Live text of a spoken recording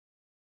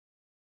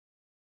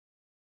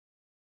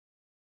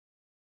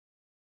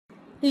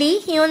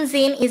Hyun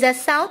jin is a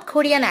South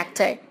Korean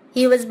actor.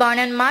 He was born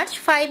on March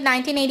 5,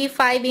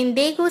 1985 in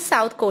Daegu,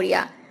 South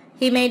Korea.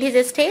 He made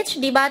his stage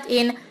debut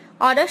in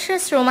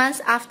Audacious Romance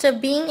after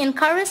being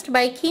encouraged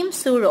by Kim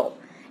Soo-ro.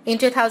 In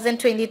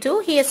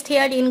 2022, he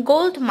starred in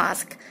Gold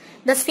Mask.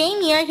 The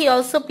same year, he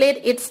also played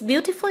It's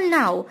Beautiful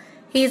Now.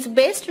 He is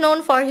best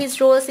known for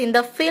his roles in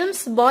the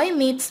films Boy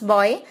Meets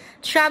Boy,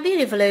 Chubby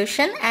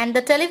Revolution, and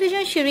the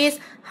television series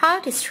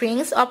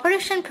Heartstrings,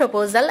 Operation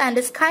Proposal, and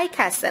Sky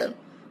Castle.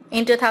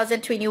 In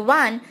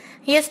 2021,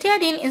 he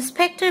starred in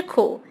Inspector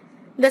Koo.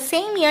 The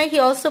same year, he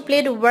also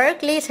played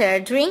Work Later,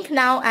 Drink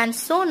Now, and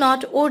So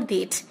Not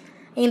Urdit.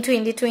 In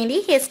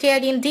 2020, he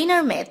starred in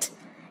Dinner Mate.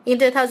 In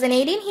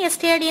 2018, he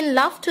starred in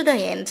Love to the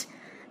End.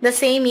 The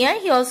same year,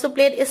 he also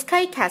played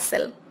Sky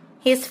Castle.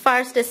 His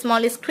first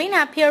small screen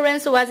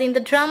appearance was in the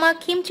drama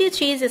Kimchi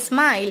Cheese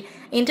Smile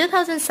in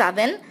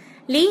 2007.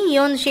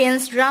 Hyun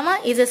jin's drama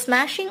is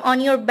Smashing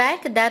on Your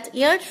Back that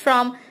aired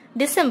from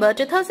December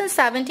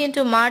 2017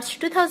 to March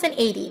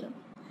 2018.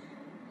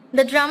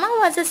 The drama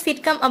was a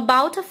sitcom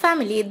about a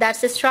family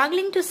that's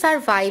struggling to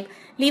survive,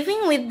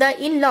 living with the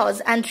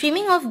in-laws and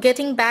dreaming of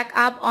getting back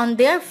up on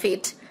their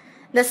feet.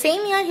 The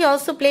same year, he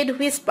also played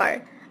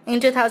Whisper.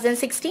 In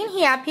 2016,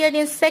 he appeared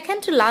in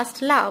Second to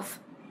Last Love.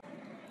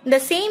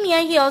 The same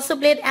year, he also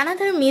played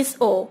another Miss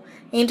O.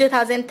 In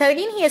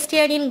 2013, he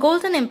starred in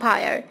Golden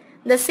Empire.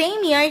 The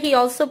same year, he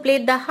also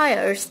played The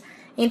Hires.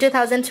 In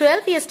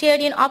 2012, he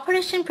starred in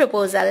Operation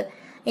Proposal.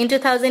 In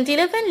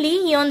 2011,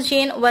 Hyun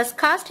jin was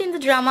cast in the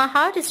drama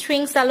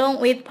Heartstrings along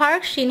with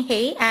Park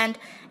Shin-hye and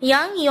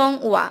Yang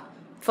Yong-hwa.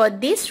 For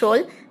this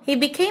role, he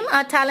became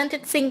a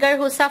talented singer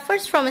who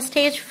suffers from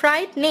stage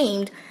fright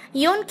named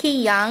Yoon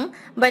Ki-young,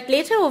 but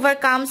later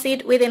overcomes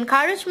it with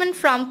encouragement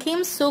from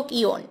Kim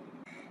Suk-yeon.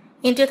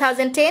 In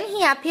 2010,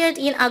 he appeared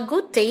in A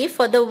Good Day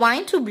for the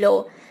Wind to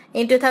Blow.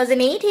 In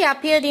 2008, he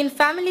appeared in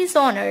Family's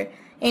Honor.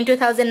 In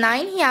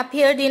 2009, he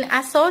appeared in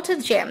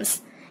Assorted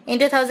Gems. In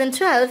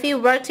 2012, he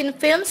worked in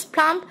films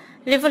Plump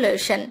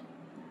Revolution.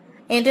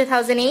 In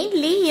 2008,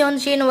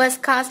 Hyun jin was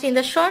cast in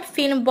the short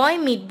film Boy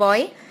Meet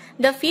Boy.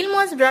 The film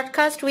was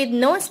broadcast with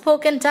no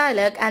spoken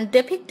dialogue and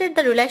depicted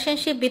the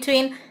relationship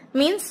between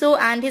Min-soo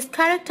and his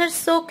character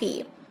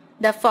Soki.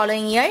 The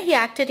following year, he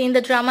acted in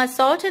the drama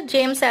Assorted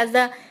Gems as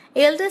the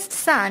eldest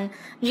son,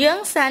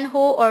 Jeong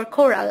San-ho or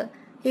Coral.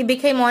 He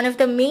became one of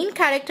the main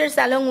characters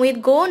along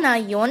with Go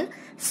Na-yeon,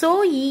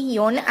 So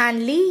Yi-yeon,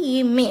 and Lee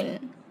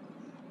Yi-min.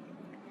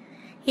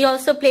 He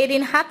also played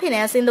in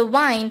Happiness in the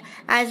Wind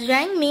as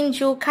Jang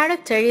Min-joo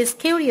character is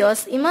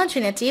curious,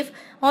 imaginative,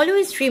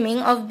 always dreaming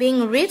of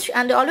being rich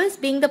and always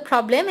being the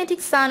problematic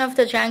son of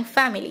the Jang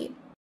family.